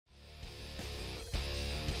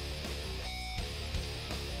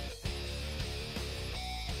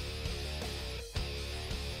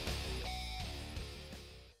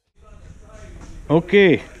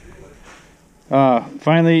Okay,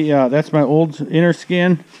 finally, that's my old inner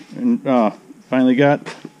skin, and finally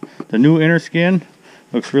got the new inner skin.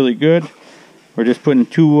 Looks really good. We're just putting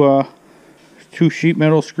two sheet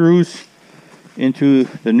metal screws into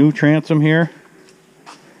the new transom here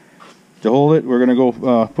to hold it. We're gonna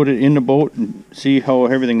go put it in the boat and see how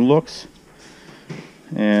everything looks,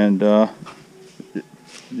 and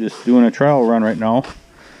just doing a trial run right now.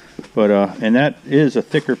 But and that is a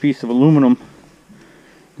thicker piece of aluminum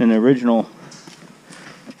than the original.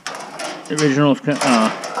 This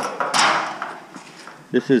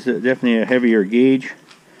is definitely a heavier gauge,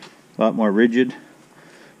 a lot more rigid,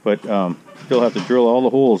 but still have to drill all the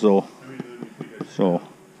holes though. So,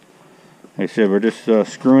 like I said, we're just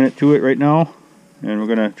screwing it to it right now, and we're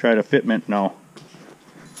gonna try to fitment now.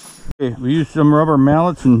 Okay, we used some rubber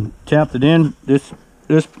mallets and tapped it in. This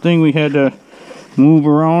thing we had to move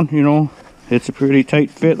around, you know. It's a pretty tight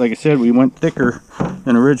fit. Like I said, we went thicker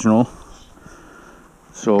than original.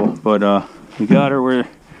 So, but we got her where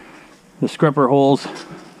the scrapper holes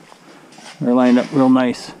are lined up real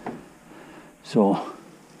nice. So,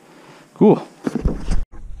 cool.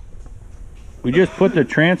 We just put the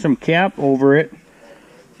transom cap over it,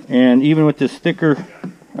 and even with this thicker,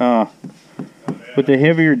 with the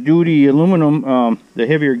heavier duty aluminum, the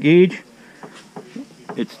heavier gauge,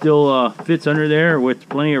 it still fits under there with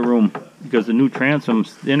plenty of room, because the new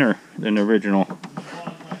transom's thinner than the original.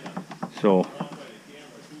 So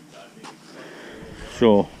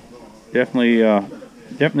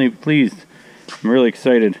definitely pleased. I'm really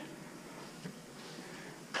excited.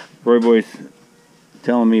 Roy Boy's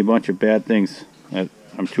telling me a bunch of bad things.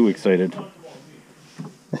 I'm too excited.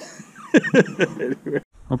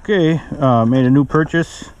 Okay, made a new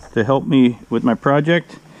purchase to help me with my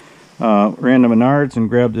project. Ran to Menards and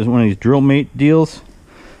grabbed one of these drill mate deals,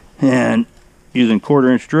 and using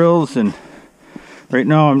 1/4-inch drills. And right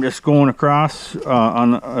now I'm just going across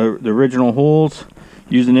on the original holes,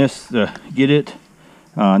 using this to get it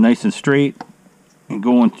nice and straight and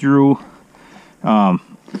going through, and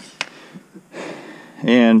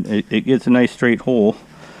it gets a nice straight hole.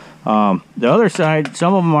 The other side,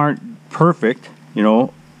 some of them aren't perfect, you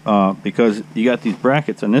know, because you got these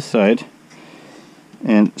brackets on this side,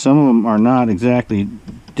 and some of them are not exactly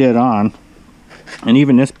dead on. And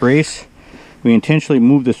even this brace, we intentionally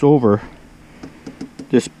moved this over,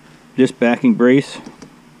 this backing brace,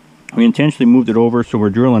 we intentionally moved it over so we're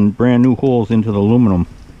drilling brand new holes into the aluminum.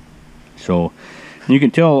 So, and you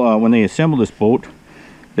can tell when they assembled this boat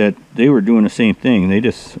that they were doing the same thing. They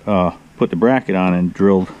just put the bracket on and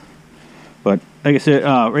drilled. But like I said,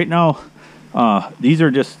 right now these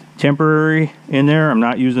are just temporary in there. I'm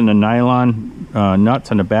not using the nylon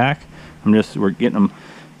nuts on the back. We're getting them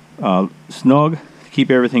snug to keep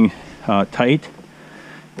everything tight.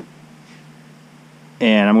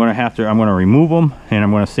 And I'm gonna remove them, and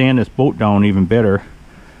I'm gonna sand this boat down even better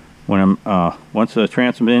when once the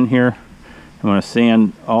transom's in here. I'm gonna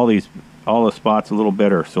sand all the spots a little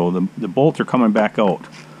better, so the bolts are coming back out.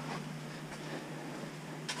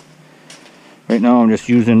 Right now I'm just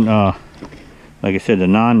using like I said, the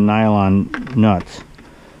non-nylon nuts,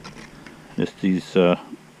 just these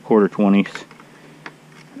 1/4 20s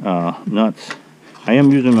nuts. I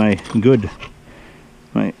am using my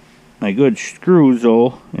good screws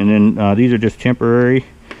though, and then these are just temporary,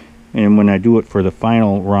 and when I do it for the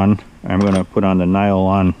final run, I'm going to put on the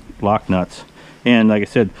nylon lock nuts. And like I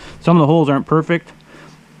said, some of the holes aren't perfect,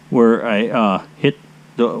 where I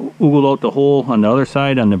oogled out the hole on the other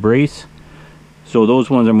side on the brace, so those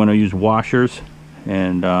ones I'm going to use washers.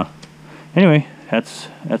 And anyway, that's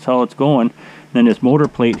how it's going. And then this motor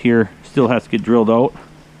plate here still has to get drilled out.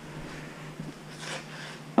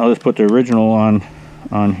 I'll just put the original on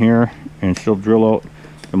here and still drill out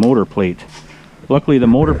the motor plate. Luckily the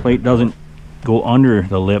motor plate doesn't go under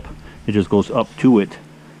the lip, it just goes up to it.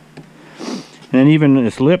 And then even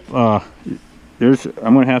this lip, I'm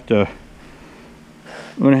gonna have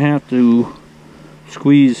to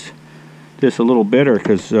squeeze this a little better,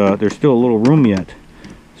 because there's still a little room yet.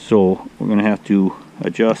 So we're gonna have to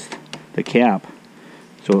adjust the cap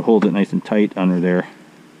so it holds it nice and tight under there.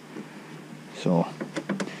 So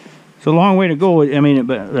it's a long way to go. I mean,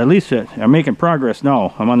 but at least I'm making progress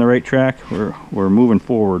now. I'm on the right track. We're moving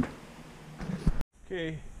forward.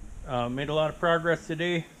 Okay, made a lot of progress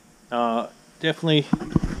today. Definitely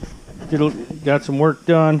got some work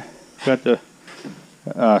done. Got the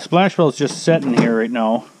splash well's just setting here right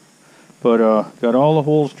now, but got all the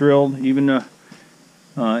holes drilled, even the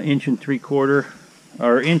 1 3/4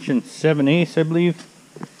 or 1 7/8, I believe.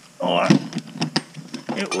 Oh,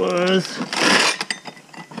 it was.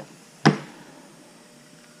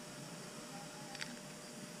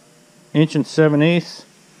 1 7/8.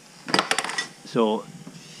 So,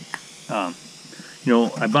 you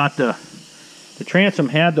know, I bought the transom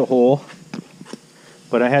had the hole,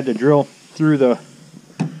 but I had to drill through the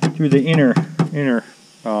inner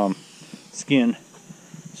skin.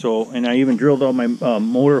 So, and I even drilled all my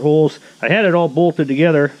motor holes. I had it all bolted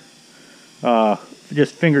together,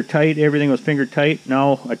 just finger tight. Everything was finger tight.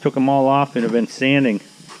 Now I took them all off and have been sanding.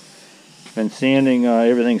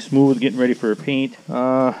 Everything smooth, getting ready for a paint.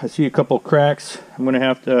 I see a couple cracks. I'm gonna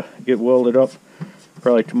have to get welded up.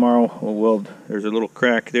 Probably tomorrow we'll weld. There's a little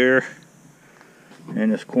crack there,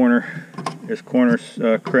 and this corner's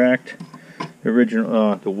cracked. The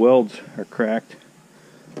original, the welds are cracked.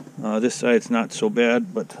 This side's not so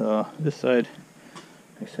bad, but this side,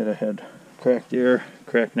 like I said, I had crack there,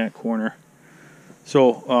 crack in that corner.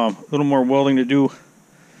 So a little more welding to do,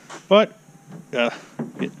 but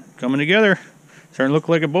coming together, starting to look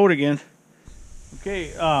like a boat again.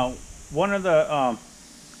 Okay, one of the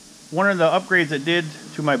upgrades I did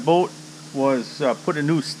to my boat was put a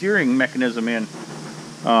new steering mechanism in.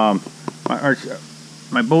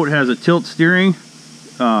 My boat has a tilt steering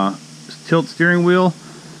wheel,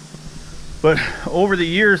 but over the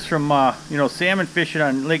years from you know, salmon fishing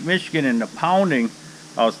on Lake Michigan and the pounding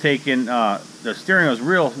I was taking, the steering was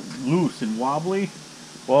real loose and wobbly.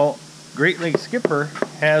 Well, Great Lake Skipper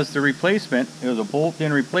has the replacement. It was a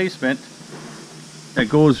bolt-in replacement that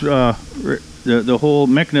goes the whole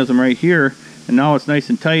mechanism right here, and now it's nice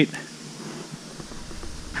and tight.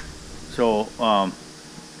 So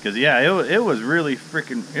because yeah, it was really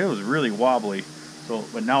wobbly. So,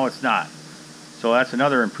 but now it's not. So that's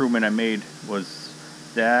another improvement I made, was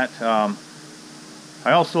that.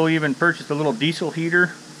 I also even purchased a little diesel heater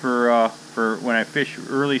for when I fish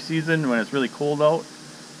early season when it's really cold out.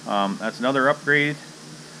 That's another upgrade.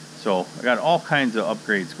 So I got all kinds of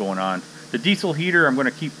upgrades going on. The diesel heater I'm going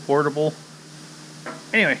to keep portable.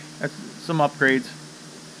 Anyway, that's some upgrades.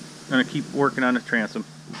 I'm going to keep working on the transom.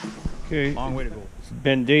 Okay, long way to go. It's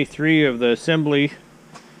been day 3 of the assembly.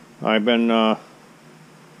 I've been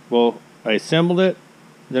well, I assembled it,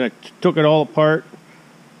 then I took it all apart.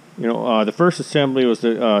 You know, the first assembly was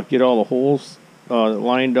to get all the holes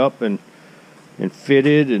lined up and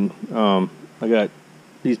fitted, and I got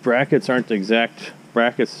these brackets aren't the exact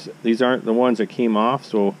brackets. These aren't the ones that came off,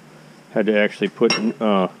 so had to actually put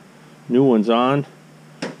new ones on.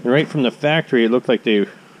 And right from the factory, it looked like they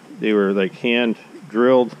were like hand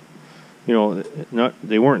drilled. You know,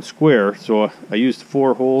 they weren't square, so I used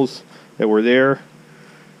 4 holes that were there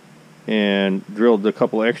and drilled a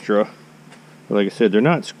couple extra. But like I said, they're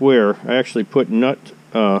not square. I actually put nut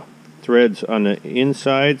threads on the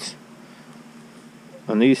insides,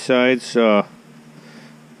 on these sides,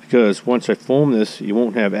 because once I foam this, you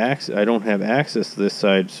won't have access. I don't have access to this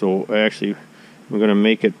side, so I'm going to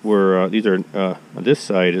make it where these are on this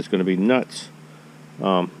side is going to be nuts.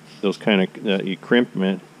 Those kind of you crimp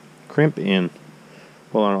in.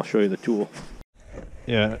 Hold on, I'll show you the tool.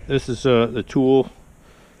 Yeah, this is the tool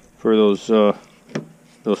for those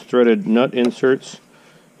threaded nut inserts.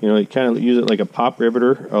 You know, you kind of use it like a pop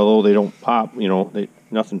riveter, although they don't pop. You know,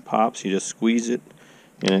 nothing pops. You just squeeze it,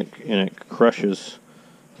 and it crushes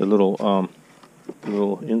the little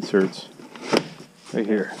inserts right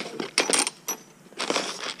here.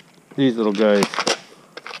 These little guys.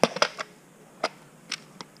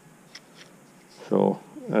 So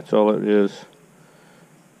that's all it is.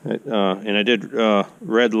 And I did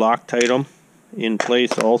red Loctite them in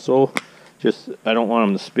place also. Just, I don't want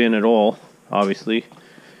them to spin at all, obviously,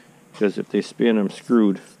 because if they spin, I'm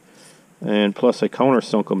screwed. And plus I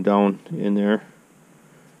countersunk them down in there,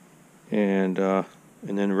 and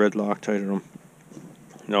then red Loctited them.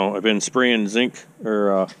 No, I've been spraying zinc,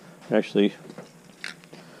 or actually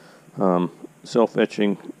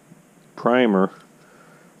self-etching primer,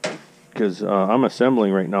 because I'm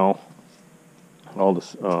assembling right now all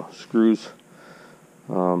the screws.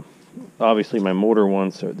 Obviously my motor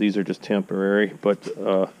ones, these are just temporary, but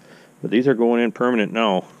these are going in permanent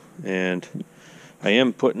now, and I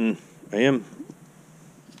am putting some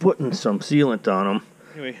sealant on them.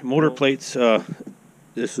 Anyway, motor plates.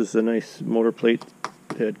 This is a nice motor plate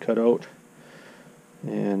head cut out,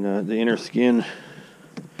 and the inner skin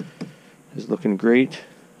is looking great.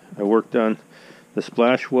 I worked on the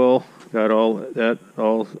splash well, got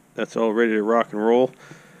that's all ready to rock and roll.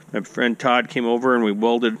 My friend Todd came over and we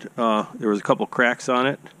welded, there was a couple cracks on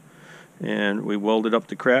it, and we welded up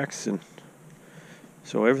the cracks, and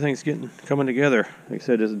so everything's coming together. Like I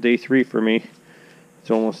said, this is day 3 for me.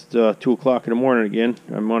 It's almost 2 o'clock in the morning again.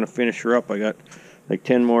 I want to finish her up. I got like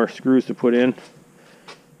 10 more screws to put in,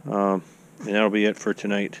 and that'll be it for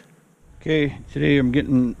tonight. Okay, today I'm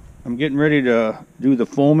getting I'm getting ready to do the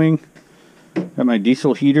foaming. Got my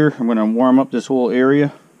diesel heater. I'm going to warm up this whole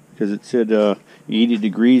area because it said 80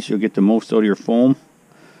 degrees you'll get the most out of your foam.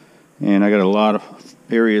 And I got a lot of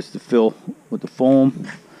areas to fill with the foam.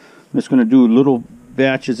 I'm just going to do little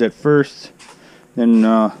batches at first, then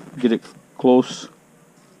get it close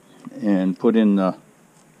and put in the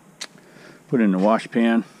wash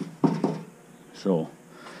pan. So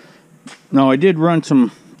now I did run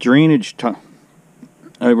some drainage.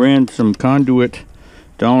 I ran some conduit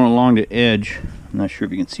down along the edge. I'm not sure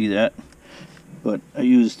if you can see that, but I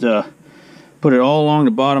used put it all along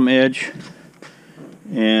the bottom edge,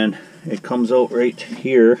 and it comes out right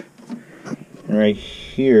here and right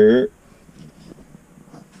here.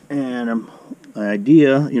 And my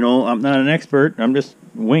idea, you know, I'm not an expert, I'm just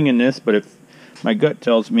winging this, but if my gut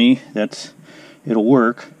tells me it'll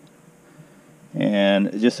work, and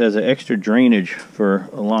it just has an extra drainage for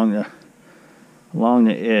along the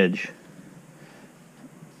edge.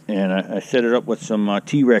 And I set it up with some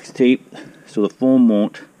T-Rex tape so the foam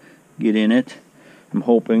won't get in it. I'm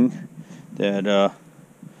hoping that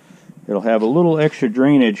it'll have a little extra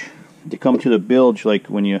drainage to come to the bilge, like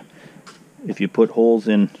if you put holes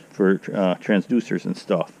in for transducers and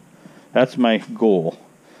stuff. That's my goal.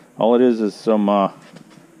 All it is some of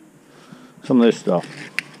this stuff.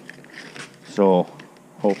 So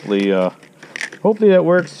hopefully that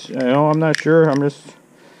works. You know, I'm not sure.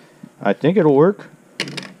 I think it'll work,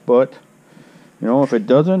 but you know, if it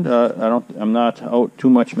doesn't, I'm not out too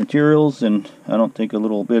much materials, and I don't think a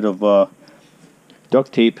little bit of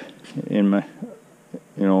duct tape in my,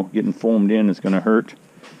 you know, getting foamed in is going to hurt.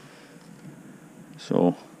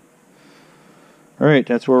 So, alright,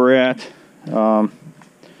 that's where we're at.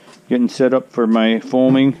 Getting set up for my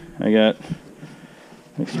foaming. I got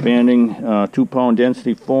expanding 2-pound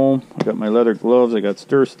density foam. I got my leather gloves. I got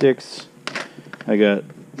stir sticks. I got,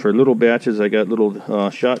 for little batches, I got little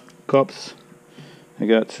shot cups. I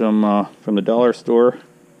got some from the dollar store,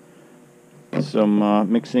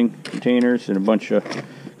 some mixing containers, and a bunch of,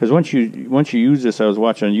 because once you use this, I was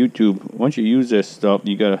watching on YouTube, once you use this stuff,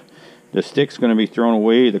 the stick's going to be thrown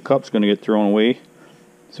away, the cup's going to get thrown away.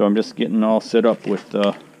 So I'm just getting all set up with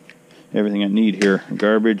everything I need here.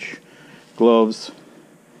 Garbage, gloves,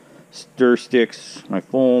 stir sticks, my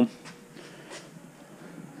foam.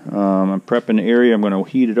 I'm prepping the area. I'm going to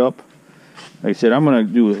heat it up. Like I said, I'm going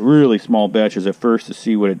to do really small batches at first to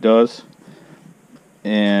see what it does,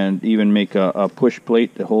 and even make a push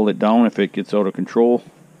plate to hold it down if it gets out of control.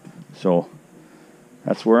 So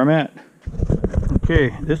that's where I'm at.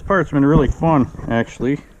 Okay, this part's been really fun,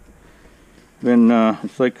 actually.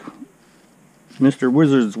 It's like Mr.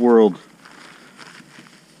 Wizard's World.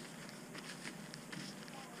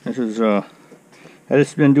 This is I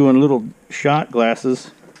just been doing little shot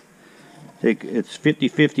glasses. It's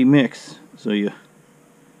 50-50 mix. So I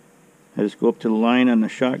just go up to the line on the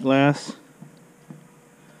shot glass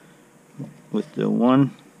with the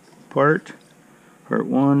part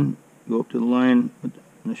 1, go up to the line with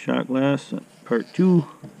the shot glass, part 2,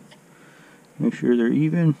 make sure they're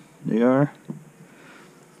even. They are.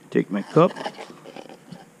 Take my cup,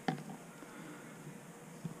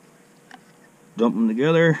 dump them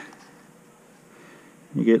together.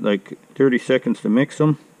 You get like 30 seconds to mix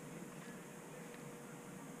them.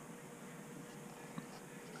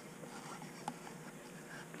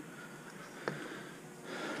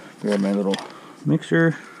 Grab my little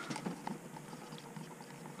mixer.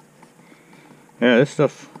 Yeah, this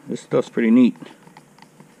stuff's pretty neat.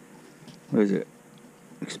 What is it?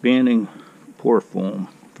 Expanding pour foam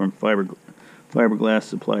from Fiberglass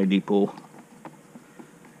Supply Depot.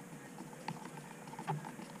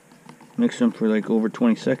 Mix them for like over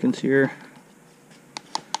 20 seconds here.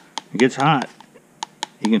 It gets hot.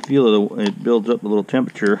 You can feel it builds up a little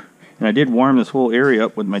temperature. And I did warm this whole area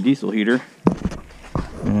up with my diesel heater.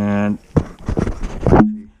 And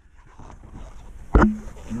I'm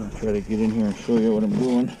gonna try to get in here and show you what I'm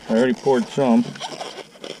doing. I already poured some.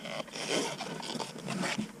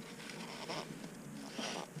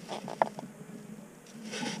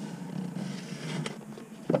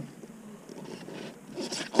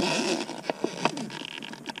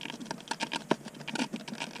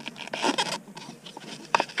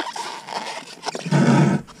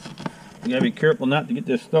 You gotta be careful not to get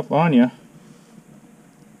this stuff on you.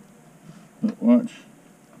 But watch.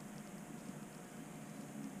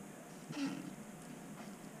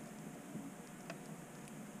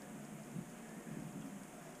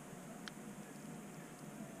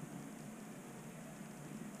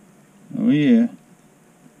 Oh yeah,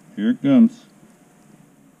 here it comes.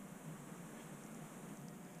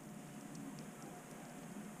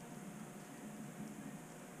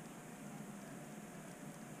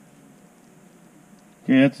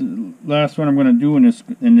 Okay, that's the last one I'm going to do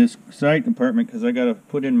in this side compartment, because I got to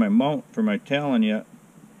put in my mount for my talon yet.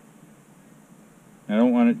 I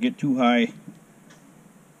don't want it to get too high.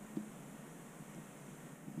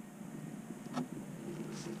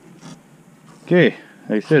 Okay,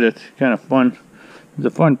 like I said, it's kind of fun. It's a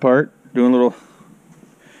fun part, doing little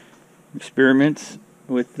experiments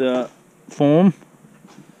with foam.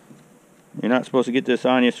 You're not supposed to get this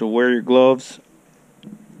on you, so wear your gloves.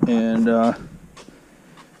 And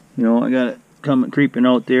you know, I got it coming creeping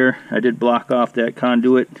out there. I did block off that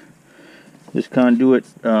conduit. This conduit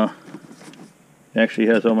actually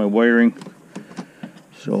has all my wiring,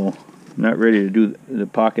 so I'm not ready to do the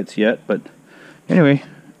pockets yet. But anyway,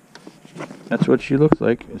 that's what she looks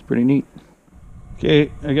like. It's pretty neat.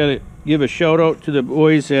 Okay, I gotta give a shout out to the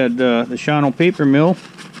boys at the Shawano Paper Mill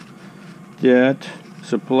that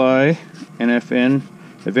supply NFN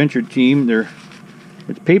Adventure Team.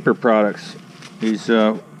 It's paper products. These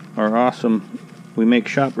are awesome. We make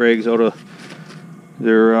shop rags out of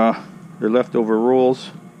their leftover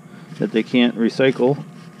rolls that they can't recycle.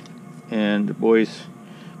 And the boys,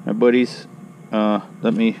 my buddies,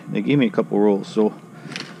 they gave me a couple rolls. So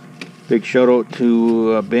big shout out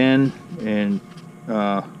to Ben and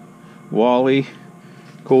Wally,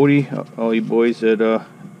 Cody, all you boys that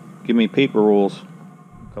give me paper rolls.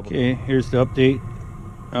 Okay, here's the update.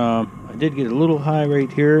 I did get a little high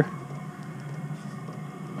right here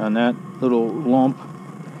on that little lump,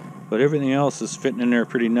 but everything else is fitting in there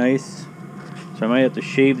pretty nice. So I might have to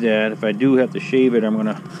shave that. If I do have to shave it, I'm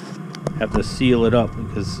gonna have to seal it up,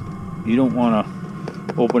 because you don't want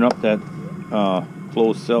to open up that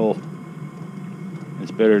closed cell.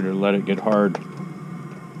 It's better to let it get hard.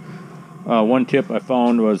 One tip I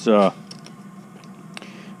found was if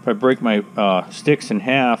I break my sticks in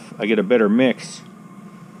half, I get a better mix.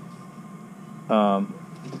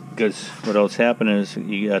 Because what else happening is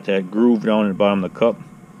you got that groove down in the bottom of the cup.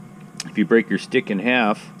 If you break your stick in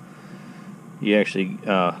half, you actually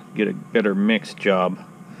get a better mix job,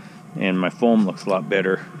 and my foam looks a lot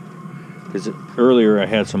better. Because earlier I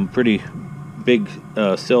had some pretty big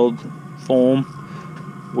celled foam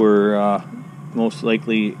where most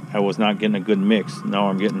likely I was not getting a good mix. Now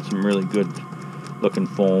I'm getting some really good looking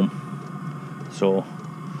foam. So,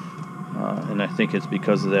 and I think it's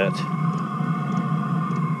because of that.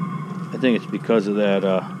 I think it's because of that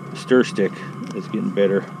stir stick. It's getting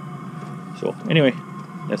better. So anyway,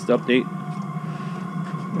 that's the update.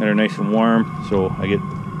 Got her nice and warm, so I get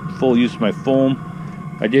full use of my foam.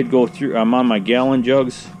 I did go through. I'm on my gallon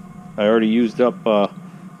jugs. I already used up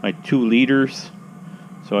my 2 liters,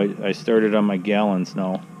 so I started on my gallons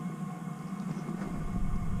now.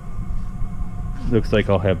 Looks like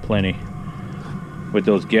I'll have plenty with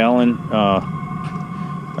those gallon.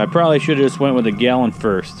 I probably should have just went with a gallon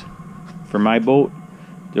first for my boat.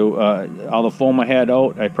 All the foam I had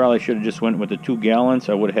out, I probably should have just went with the 2 gallons.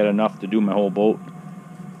 I would have had enough to do my whole boat.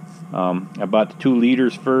 I bought the 2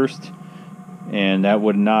 liters first, and that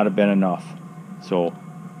would not have been enough. So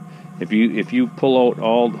if you pull out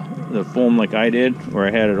all the foam like I did, where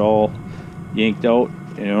I had it all yanked out,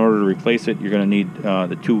 in order to replace it, you're going to need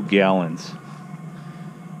the 2 gallons.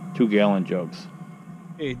 2 gallon jugs.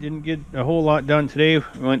 Okay, didn't get a whole lot done today.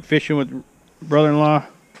 We went fishing with brother-in-law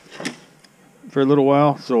for a little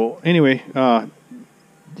while. So anyway,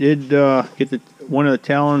 did get one of the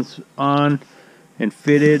talons on and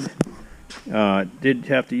fitted. Did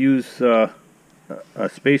have to use a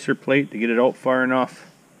spacer plate to get it out far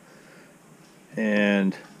enough.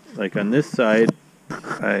 And like on this side,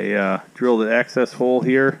 I drilled an access hole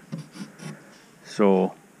here.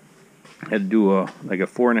 So I had to do like a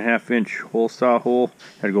 4.5-inch hole saw hole.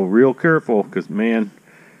 Had to go real careful, because man,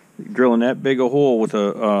 drilling that big a hole with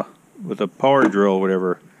a power drill or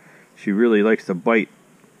whatever, she really likes to bite.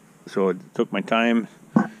 So it took my time.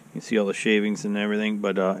 You can see all the shavings and everything.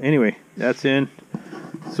 But anyway, that's in.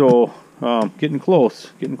 So getting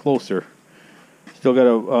closer. Still got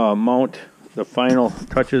to mount the final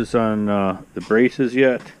touches on the braces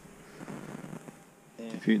yet.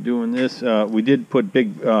 If you're doing this, we did put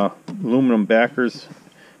big aluminum backers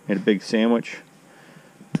in a big sandwich,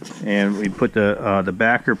 and we put the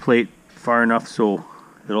backer plate far enough so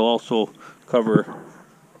it'll also cover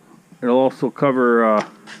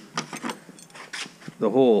the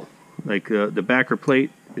hole. Like the backer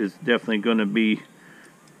plate is definitely going to be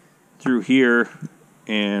through here,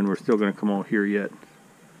 and we're still going to come out here yet.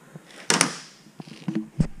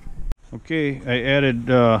 Okay, I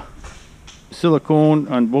added silicone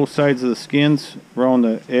on both sides of the skins around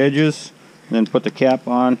the edges, and then put the cap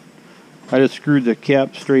on. I just screwed the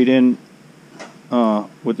cap straight in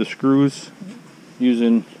with the screws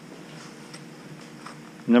using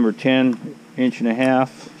number 10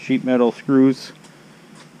 1.5" sheet metal screws,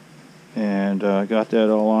 and got that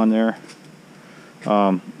all on there.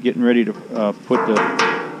 Getting ready to put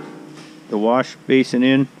the wash basin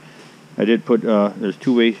in. I did put there's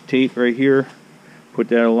two-way tape right here. Put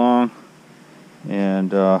that along,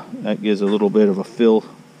 and that gives a little bit of a fill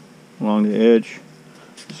along the edge.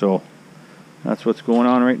 So that's what's going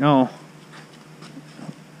on right now.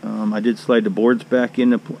 I did slide the boards back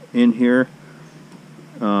in here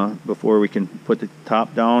before we can put the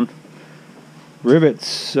top down.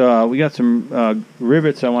 Rivets, we got some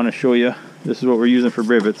rivets I want to show you. This is what we're using for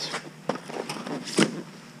rivets.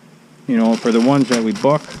 You know, for the ones that we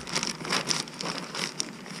buck,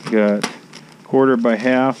 got 1/4 by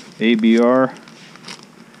 1/2 ABR,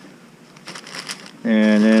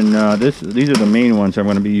 and then these are the main ones I'm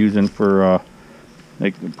going to be using for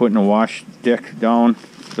like putting a wash deck down,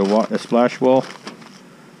 the splash wall.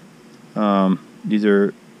 These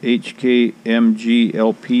are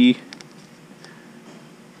HKMGLP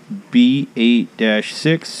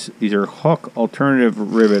B8-6. These are Huck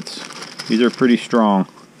alternative rivets. These are pretty strong,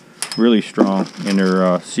 really strong, and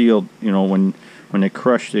they're sealed. You know, when they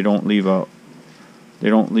crush, they don't leave a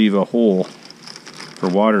hole for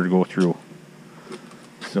water to go through.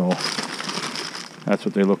 So that's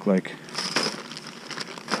what they look like.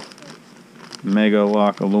 Mega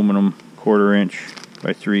Lock aluminum 1/4 inch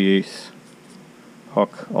by 3/8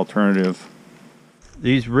 Huck alternative.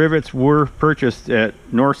 These rivets were purchased at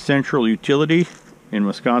North Central Utility in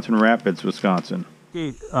Wisconsin Rapids, Wisconsin.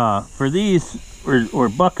 Okay, for these, we're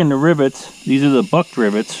bucking the rivets. These are the bucked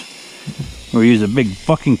rivets. We use a big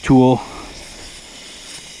bucking tool,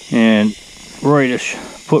 and Roy just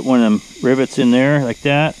put one of them rivets in there like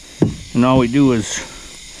that, and all we do is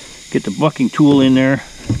get the bucking tool in there.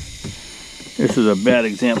 This is a bad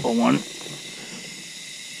example one.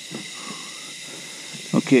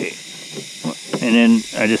 Okay, and then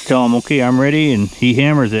I just tell him, okay, I'm ready, and he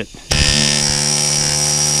hammers it.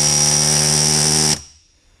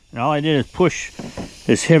 And all I did is push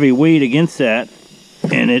this heavy weight against that,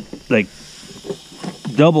 and it like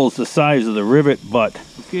doubles the size of the rivet butt.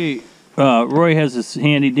 Okay, Roy has this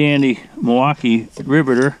handy dandy Milwaukee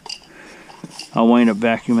riveter. I'll wind up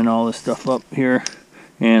vacuuming all this stuff up here,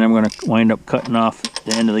 and I'm going to wind up cutting off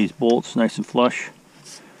the end of these bolts nice and flush.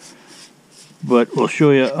 But we'll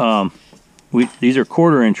show you, these are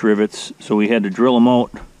 1/4 inch rivets, so we had to drill them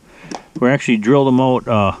out. We actually drilled them out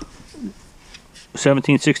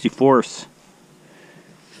 17/64.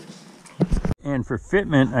 And for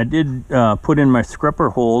fitment, I did put in my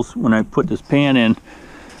scrapper holes when I put this pan in,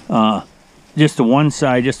 just to one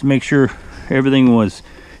side, just to make sure everything was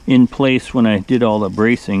in place when I did all the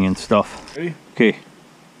bracing and stuff. Ready? Okay,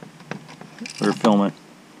 we're filming.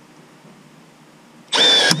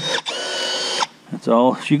 That's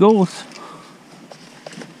all she goes.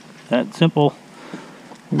 That simple.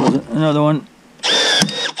 Here goes another one.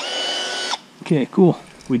 Okay, cool.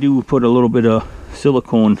 We do put a little bit of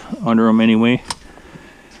silicone under them anyway.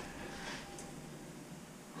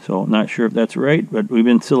 So not sure if that's right, but we've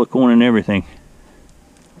been siliconing everything.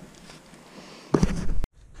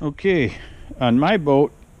 Okay, on my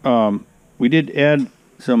boat, we did add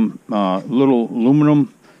some little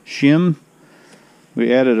aluminum shim.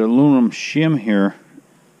 We added aluminum shim here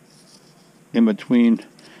in between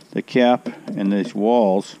the cap and these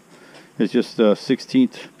walls. It's just a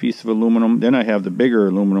 1/16 piece of aluminum. Then I have the bigger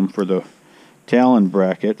aluminum for the talon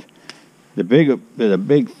bracket. The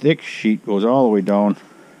big thick sheet goes all the way down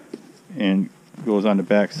and goes on the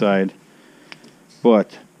back side.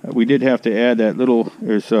 But we did have to add that little,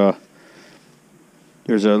 there's a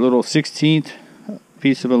little 1/16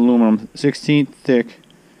 piece of aluminum, 1/16 thick.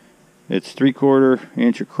 It's 3/4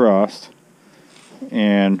 inch across,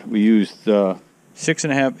 and we used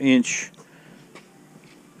 6.5 inch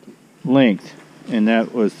length, and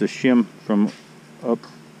that was the shim from up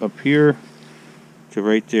here to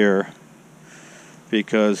right there,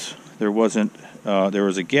 because there was a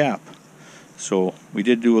gap. So we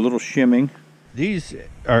did do a little shimming. These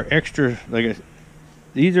are extra,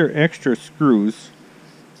 these are extra screws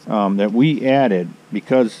that we added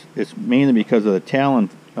because it's mainly because of the talon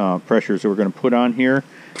pressures that we're going to put on here,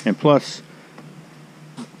 and plus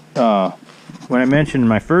when I mentioned in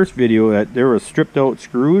my first video that there were stripped out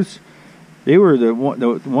screws, they were the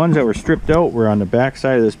ones that were stripped out were on the back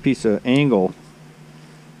side of this piece of angle,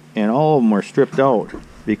 and all of them were stripped out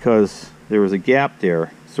because there was a gap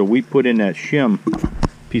there. So we put in that shim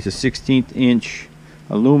piece of 1/16 inch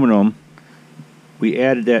aluminum. We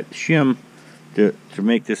added that shim to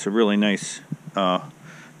make this a really nice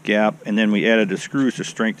gap, and then we added the screws to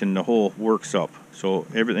strengthen the whole works up, so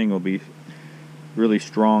everything will be really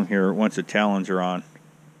strong here once the talons are on.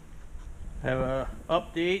 I have a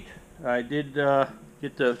update. I did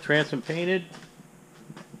get the transom painted.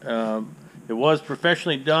 It was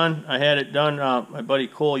professionally done. I had it done. My buddy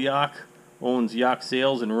Cole Yock owns Yock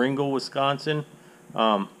Sales in Ringgold, Wisconsin.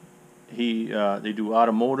 They do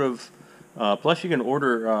automotive. Plus, you can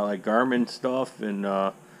order like Garmin stuff, and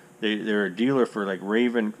they're a dealer for like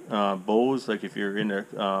Raven bows. Like if you're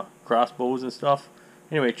into crossbows and stuff.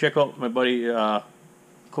 Anyway, check out my buddy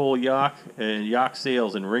Cole Yock and Yock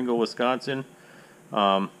Sales in Ringgold, Wisconsin.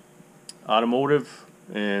 Automotive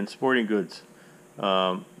and sporting goods.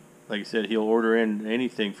 Like I said, he'll order in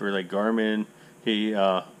anything for like Garmin,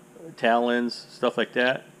 talons, stuff like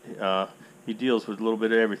that. He deals with a little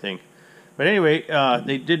bit of everything. But anyway,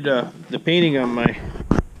 they did the painting on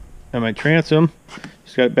my transom.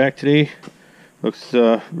 Just got it back today. Looks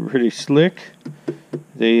pretty slick.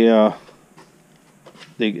 They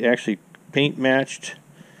actually paint matched.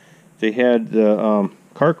 They had the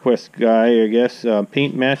CarQuest guy, I guess,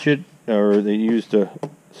 paint match it, or they used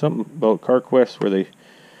something about CarQuest where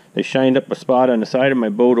they shined up a spot on the side of my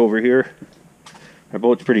boat over here. My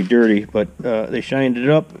boat's pretty dirty, but they shined it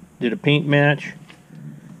up, did a paint match,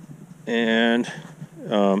 and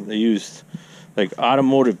they used like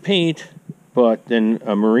automotive paint, but then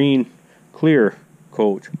a marine clear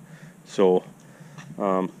coat. So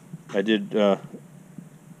I did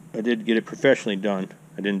get it professionally done.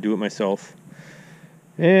 I didn't do it myself.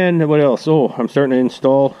 And what else? Oh, I'm starting to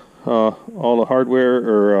install all the hardware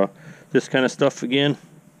or this kind of stuff again.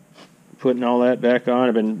 Putting all that back on.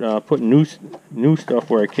 I've been putting new stuff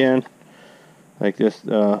where I can, like this.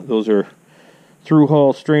 Those are through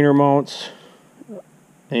hull strainer mounts,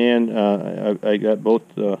 and I got both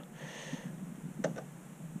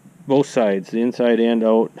sides, the inside and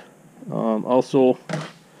out. Also,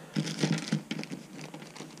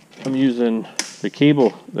 I'm using the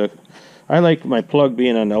cable. I like my plug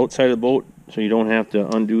being on the outside of the boat, so you don't have to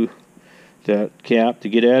undo that cap to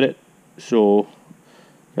get at it. So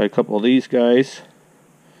got a couple of these guys,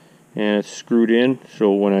 and it's screwed in,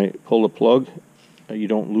 so when I pull the plug, you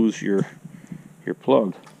don't lose your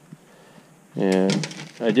plug. And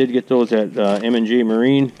I did get those at M&J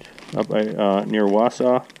Marine up by, near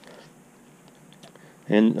Wausau,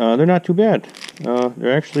 and they're not too bad.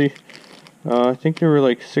 They're actually, I think they were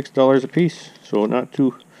like $6 a piece, so not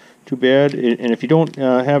too bad. And if you don't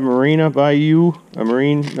have Marina by you, a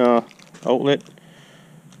marine outlet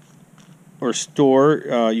or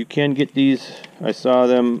store, you can get these. I saw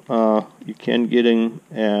them. You can get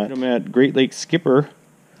them at Great Lakes Skipper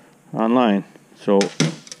online. So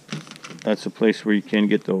that's a place where you can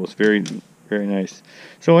get those. Very, very nice.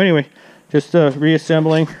 So anyway, just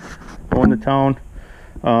reassembling, going to town.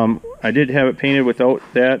 I did have it painted without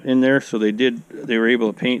that in there, so they were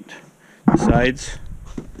able to paint the sides.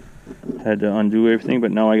 Had to undo everything,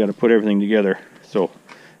 but now I got to put everything together. So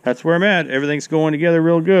that's where I'm at. Everything's going together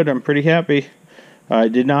real good. I'm pretty happy. I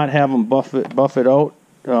did not have them buff it out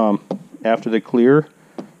after the clear.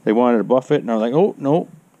 They wanted to buff it, and I was like, oh no,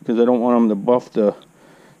 because I don't want them to buff the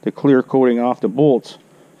clear coating off the bolts.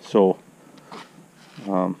 So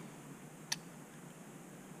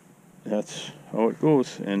that's how it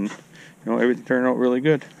goes, and everything turned out really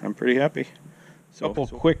good. I'm pretty happy. So, couple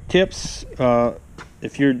quick tips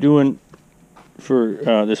if you're doing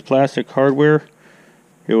for this plastic hardware.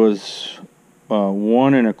 It was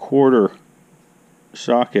 1 1/4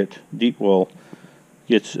 socket deep well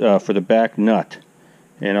gets for the back nut,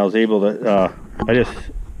 and I was able to I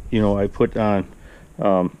put on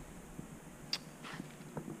I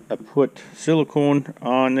put silicone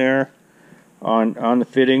on there on the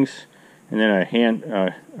fittings, and then I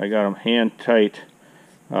got them hand tight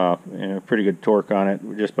and a pretty good torque on it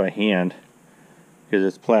just by hand because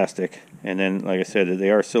it's plastic. And then, like I said,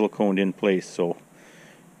 they are siliconed in place, so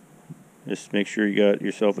just make sure you got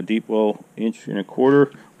yourself a deep well 1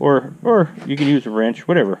 1/4 or you can use a wrench,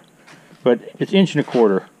 whatever, but it's 1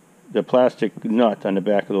 1/4, the plastic nut on the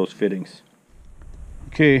back of those fittings.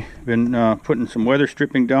 Okay, been putting some weather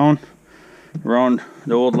stripping down around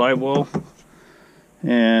the old live well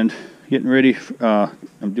and getting ready.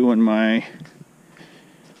 I'm doing my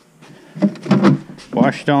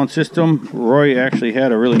washdown system. Roy actually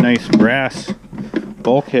had a really nice brass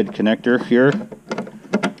bulkhead connector here.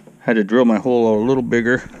 Had to drill my hole out a little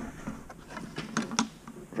bigger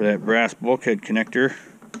for that brass bulkhead connector,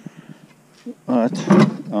 but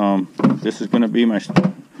this is going to be my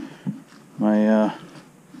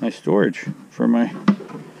storage for my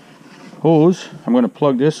hose. I'm going to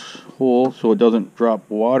plug this hole so it doesn't drop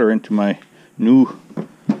water into my new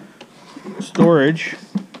storage,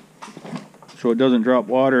 so it doesn't drop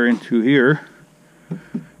water into here.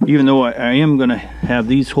 even though I am going to have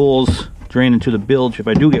these holes drain into the bilge if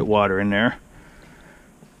I do get water in there.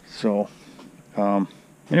 So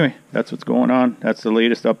anyway, that's what's going on. That's the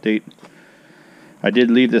latest update. I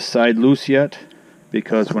did leave this side loose yet,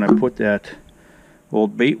 because when I put that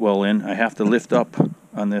old bait well in, I have to lift up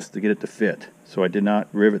on this to get it to fit. So I did not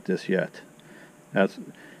rivet this yet. It's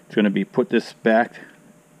going to be put this back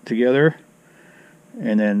together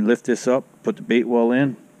and then lift this up, put the bait well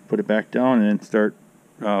in, put it back down, and then start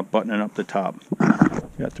buttoning up the top.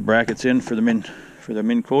 Got the brackets in for the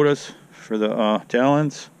min quotas for the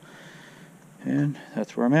talons, and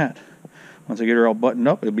that's where I'm at. Once I get her all buttoned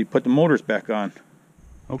up, it'll be put the motors back on.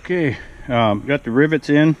 Okay, got the rivets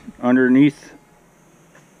in underneath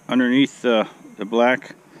the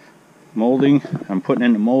black molding. I'm putting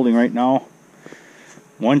in the molding right now.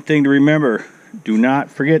 One thing to remember, do not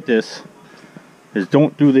forget this, is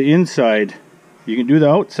don't do the inside. You can do the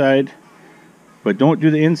outside, but don't do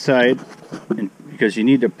the inside, because you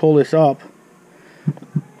need to pull this up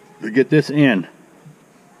to get this in.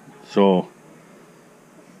 So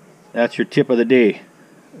that's your tip of the day.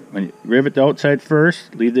 When you rivet the outside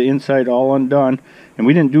first, leave the inside all undone. And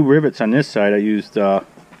we didn't do rivets on this side. I used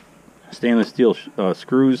stainless steel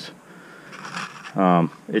screws.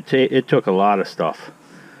 It took a lot of stuff.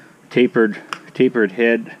 Tapered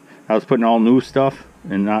head. I was putting all new stuff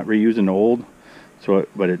and not reusing the old. So,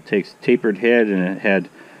 but it takes tapered head, and it had.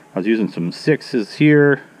 I was using some 6s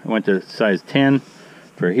here. I went to size 10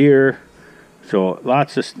 for here. So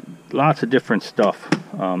lots of different stuff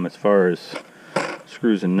as far as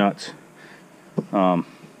screws and nuts. But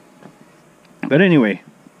anyway,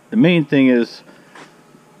 the main thing is,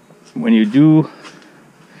 when you do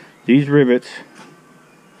these rivets,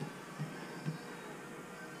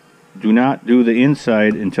 do not do the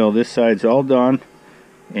inside until this side's all done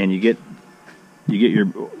and you get your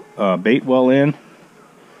bait well in.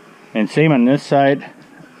 And same on this side.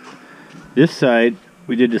 This side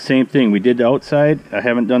we did the same thing. We did the outside. I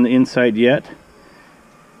haven't done the inside yet.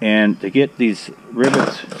 And to get these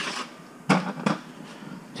rivets,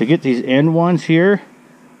 to get these end ones here,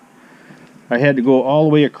 I had to go all the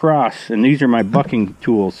way across, and these are my bucking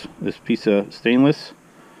tools. This piece of stainless.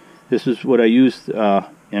 This is what I used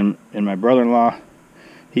in my brother-in-law.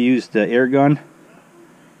 He used the air gun,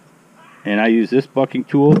 and I used this bucking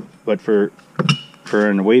tool. But for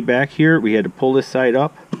on the way back here, we had to pull this side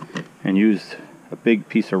up and use a big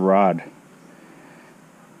piece of rod.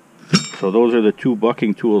 So those are the two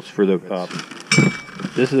bucking tools for the.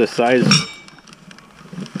 This is the size.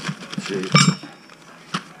 Let's see.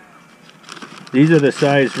 These are the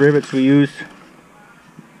size rivets we used.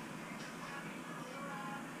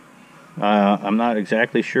 I'm not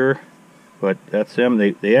exactly sure, but that's them.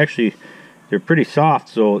 They're pretty soft,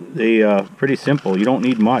 so they pretty simple. You don't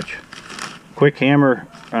need much. Quick hammer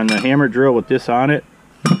on the hammer drill with this on it,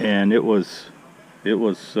 and it was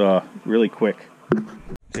really quick.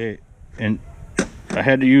 Okay, and I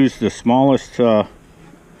had to use the smallest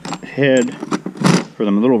head for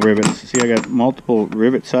them little rivets. See, I got multiple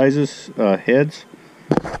rivet sizes, heads,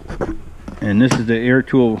 and this is the air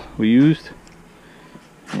tool we used,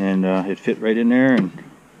 and it fit right in there. And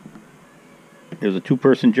it was a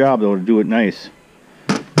two-person job though to do it nice,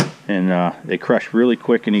 and they crush really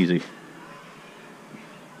quick and easy.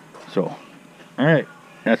 So, all right,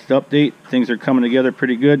 that's the update. Things are coming together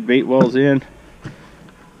pretty good. Bait well's in,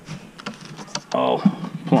 all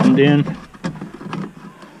plumbed in.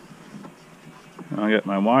 I got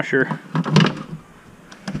my washer.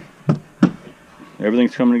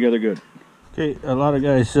 Everything's coming together good. Okay, a lot of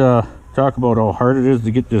guys talk about how hard it is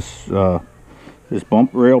to get this this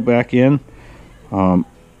bump rail back in.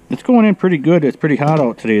 It's going in pretty good. It's pretty hot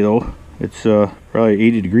out today though. It's probably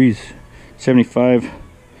 80 degrees, 75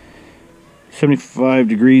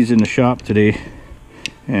 degrees in the shop today,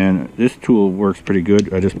 and this tool works pretty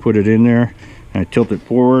good. I just put it in there and I tilt it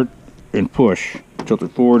forward and push, tilt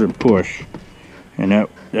it forward and push, and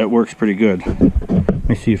that works pretty good. Let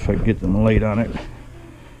me see if I can get the light on it.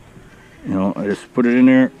 You know, I just put it in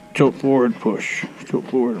there, tilt forward, push, tilt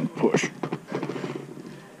forward and push,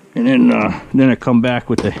 and then I come back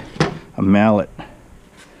with a mallet.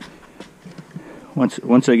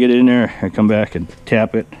 Once I get it in there, I come back and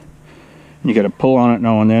tap it. You got to pull on it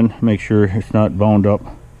now and then, make sure it's not bound up.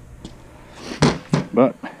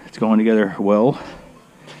 But it's going together well.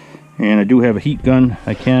 And I do have a heat gun.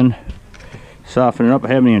 I can soften it up. I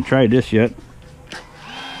haven't even tried this yet.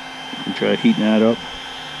 I can try heating that up.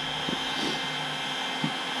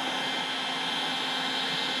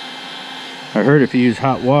 I heard if you use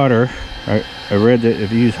hot water, I read that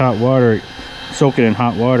if you use hot water, soak it in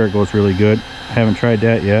hot water, it goes really good. I haven't tried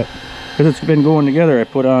that yet. because it's been going together, I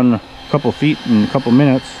put on a couple feet in a couple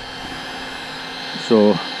minutes.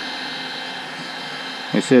 So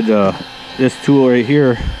I said this tool right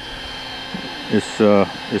here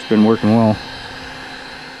it's been working well.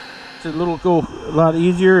 It's a lot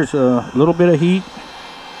easier. It's a little bit of heat,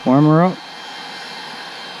 warm her up.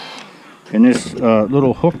 And this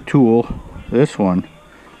little hook tool, this one,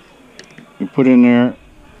 you put in there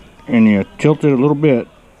and you tilt it a little bit,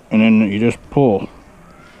 and then you just pull,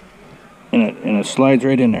 and it slides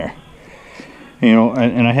right in there. You know,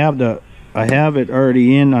 and I have it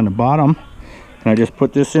already in on the bottom, and I just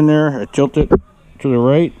put this in there. I tilt it to the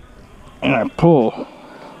right, and I pull,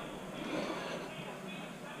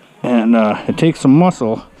 and it takes some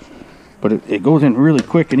muscle, but it goes in really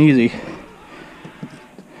quick and easy.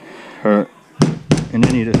 And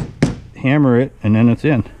then you just hammer it, and then it's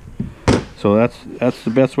in. So that's the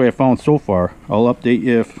best way I found so far. I'll update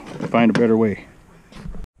you if I find a better way.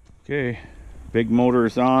 Okay, big motor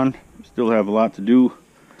is on. Still have a lot to do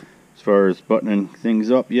as far as buttoning things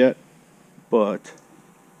up yet, but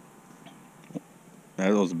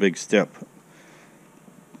that was a big step.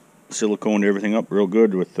 Siliconed everything up real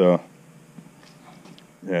good with that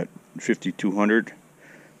 5200,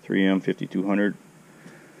 3M 5200.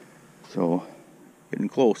 So getting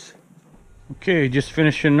close. Okay, just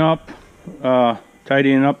finishing up,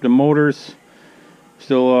 tidying up the motors.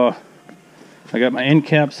 Still, I got my end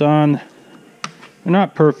caps on. They're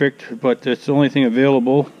not perfect, but it's the only thing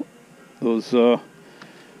available. Those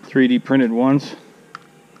 3D printed ones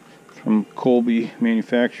from Colby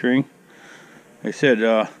Manufacturing. Like I said,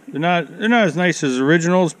 they're not as nice as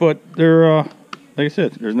originals, but they're like I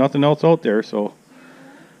said, there's nothing else out there. So,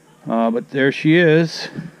 but there she is.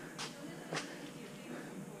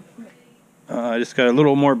 I just got a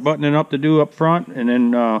little more buttoning up to do up front, and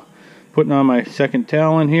then putting on my second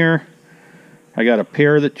Talon here. I got to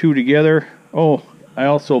pair the two together. Oh, I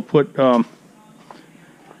also put a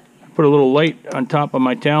little light on top of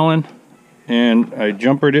my Talon, and I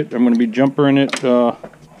jumpered it. I'm going to be jumpering it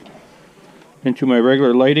into my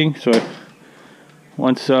regular lighting. So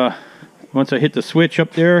once I hit the switch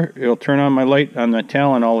up there, it'll turn on my light on the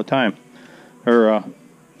Talon all the time, or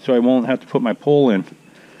so I won't have to put my pole in.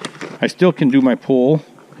 I still can do my pole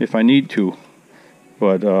if I need to,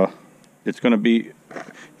 but it's going to be,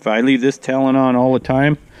 if I leave this Talon on all the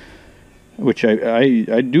time, which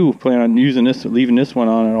I do plan on using this, leaving this one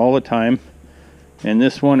on all the time, and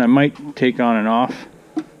this one I might take on and off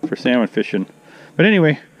for salmon fishing. But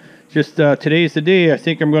anyway, just today's the day. I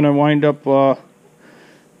think I'm going to wind up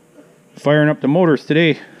firing up the motors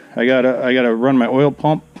today. I gotta run my oil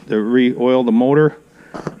pump to re-oil the motor.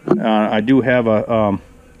 I do have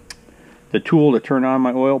the tool to turn on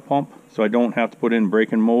my oil pump, so I don't have to put in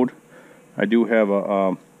braking mode. I do have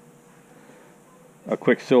a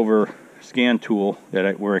Quicksilver scan tool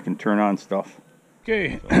where I can turn on stuff.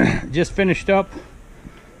 Okay, just finished up.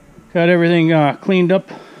 Got everything cleaned up.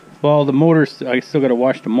 Well, the motors, I still got to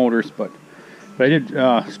wash the motors, but I did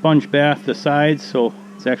sponge bath the sides, so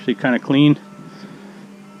it's actually kind of clean.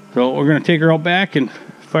 So we're going to take her out back and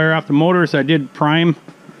fire off the motors. I did prime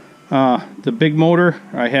the big motor.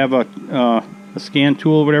 I have a scan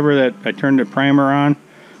tool, whatever, that I turned the primer on,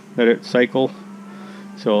 let it cycle.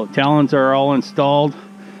 So Talons are all installed.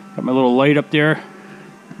 Got my little light up there.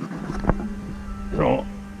 So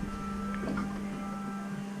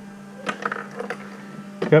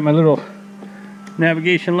got my little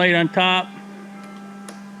navigation light on top.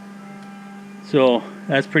 So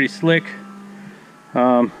that's pretty slick.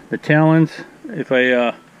 The Talons, if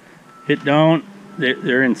I hit down,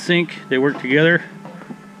 they're in sync. They work together.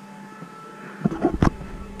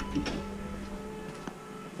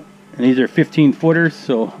 And these are 15 footers,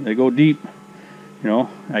 so they go deep. You know,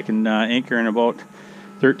 I can anchor in about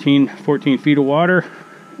 13, 14 feet of water.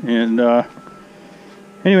 And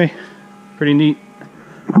anyway, pretty neat.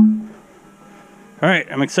 All right,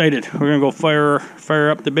 I'm excited. We're gonna go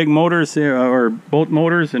fire up the big motors, or both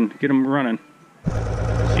motors, and get them running.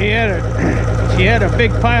 She had a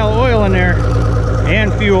big pile of oil in there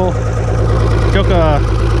and fuel. It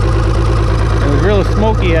was really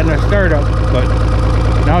smoky at the startup, but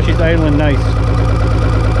now she's idling nice.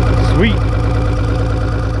 Sweet.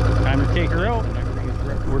 Time to take her out. Everything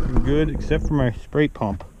is working good except for my spray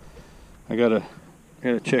pump. I gotta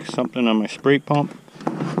check something on my spray pump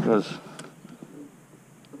because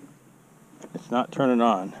it's not turning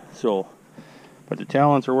on. So, but the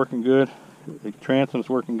Talons are working good. The Transom's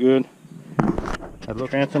working good. The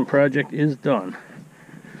Transom project is done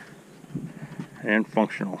and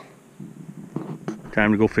functional.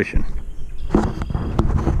 Time to go fishing.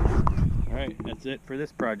 Alright, that's it for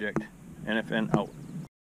this project. NFN out.